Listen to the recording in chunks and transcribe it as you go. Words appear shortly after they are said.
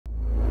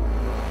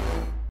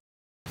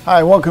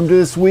Hi, welcome to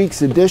this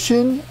week's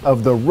edition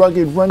of the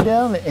Rugged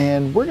Rundown,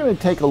 and we're going to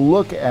take a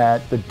look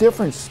at the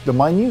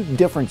minute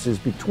differences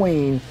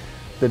between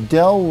the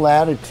Dell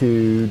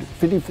Latitude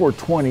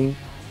 5420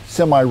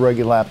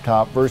 semi-rugged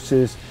laptop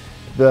versus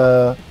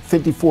the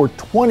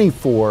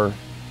 5424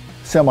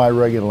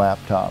 semi-rugged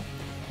laptop.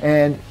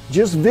 And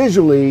just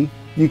visually,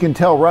 you can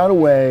tell right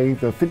away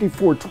the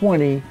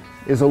 5420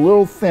 is a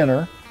little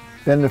thinner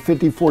than the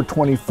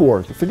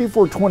 5424. The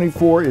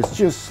 5424 is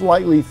just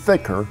slightly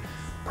thicker,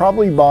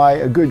 probably by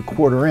a good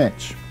 1/4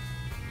 inch.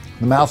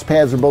 The mouse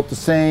pads are both the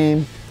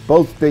same.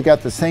 They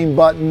got the same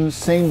buttons,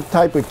 same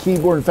type of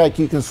keyboard. In fact,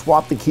 you can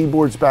swap the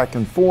keyboards back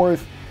and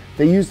forth.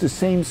 They use the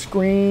same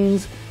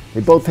screens.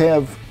 They both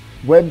have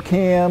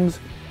webcams.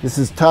 This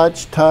is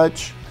touch,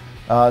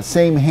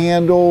 same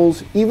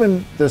handles.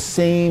 Even the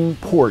same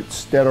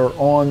ports that are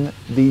on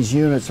these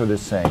units are the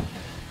same.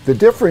 The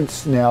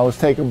difference now is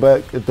take a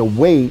look at the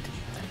weight.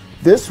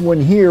 This one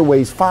here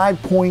weighs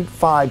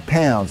 5.5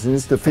 pounds, and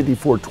it's the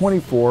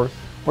 5424,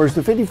 whereas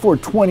the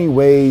 5420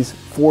 weighs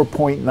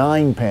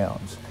 4.9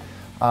 pounds.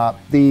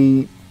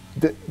 The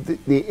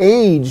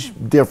age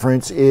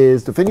difference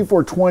is the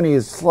 5420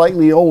 is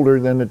slightly older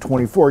than the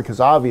 24,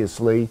 because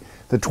obviously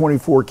the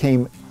 24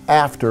 came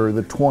after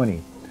the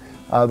 20.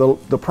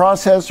 The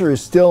processor is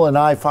still an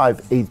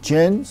i5 8th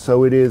gen,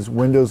 so it is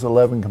Windows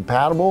 11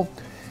 compatible,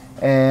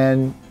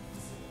 and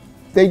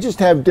they just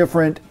have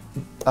different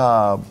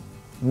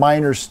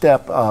minor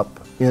step up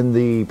in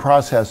the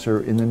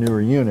processor in the newer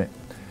unit.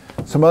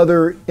 Some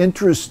other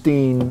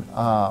interesting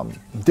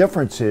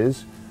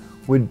differences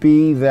would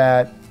be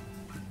that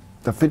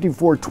the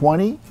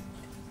 5420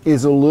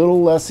 is a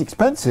little less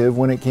expensive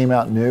when it came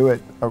out new at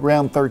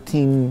around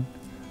 $1,300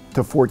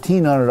 to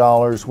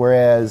 $1,400,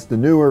 whereas the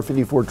newer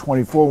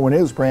 5424, when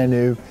it was brand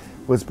new,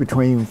 was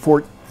between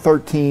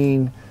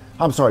 $14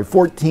 and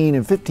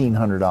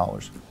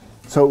 $1,500.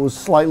 So it was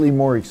slightly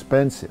more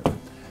expensive.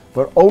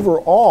 But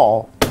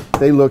overall,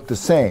 they look the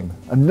same.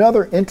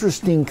 Another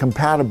interesting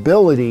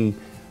compatibility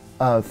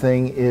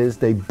thing is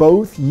they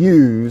both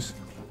use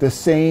the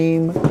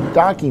same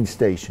docking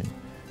station.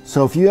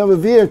 So if you have a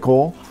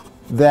vehicle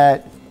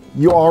that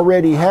you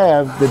already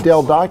have the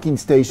Dell docking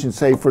station,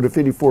 say for the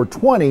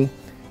 5420,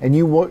 and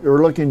you are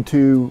looking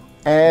to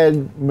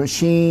add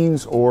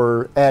machines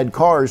or add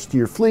cars to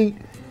your fleet,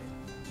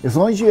 as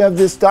long as you have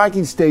this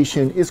docking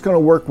station, it's going to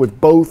work with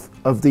both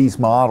of these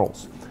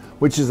models,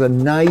 which is a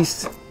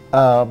nice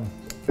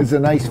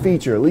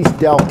feature. At least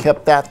Dell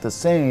kept that the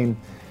same,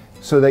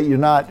 so that you're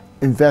not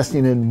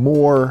investing in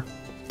more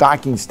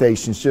docking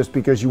stations just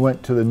because you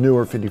went to the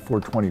newer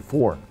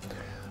 5424.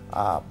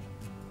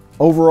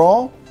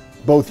 Overall,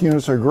 both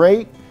units are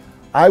great.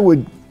 I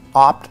would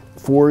opt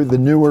for the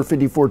newer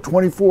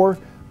 5424,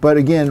 but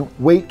again,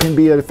 weight can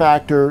be a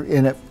factor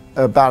in it.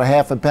 About a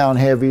 ½ pound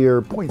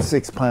heavier,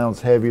 0.6 pounds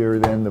heavier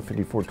than the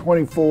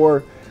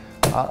 5424.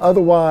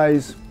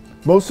 Otherwise,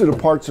 most of the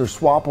parts are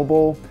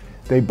swappable.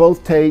 They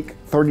both take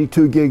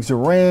 32 gigs of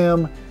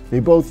RAM. They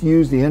both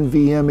use the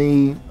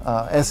NVMe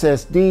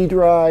SSD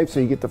drive,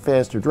 so you get the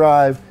faster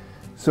drive.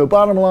 So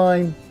bottom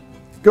line,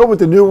 go with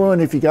the newer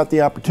one if you got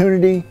the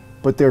opportunity,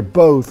 but they're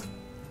both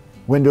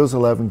Windows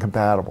 11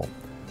 compatible.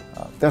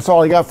 That's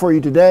all I got for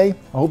you today.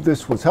 I hope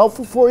this was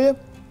helpful for you.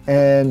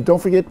 And don't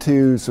forget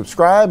to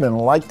subscribe and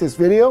like this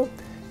video,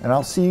 and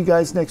I'll see you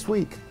guys next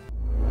week.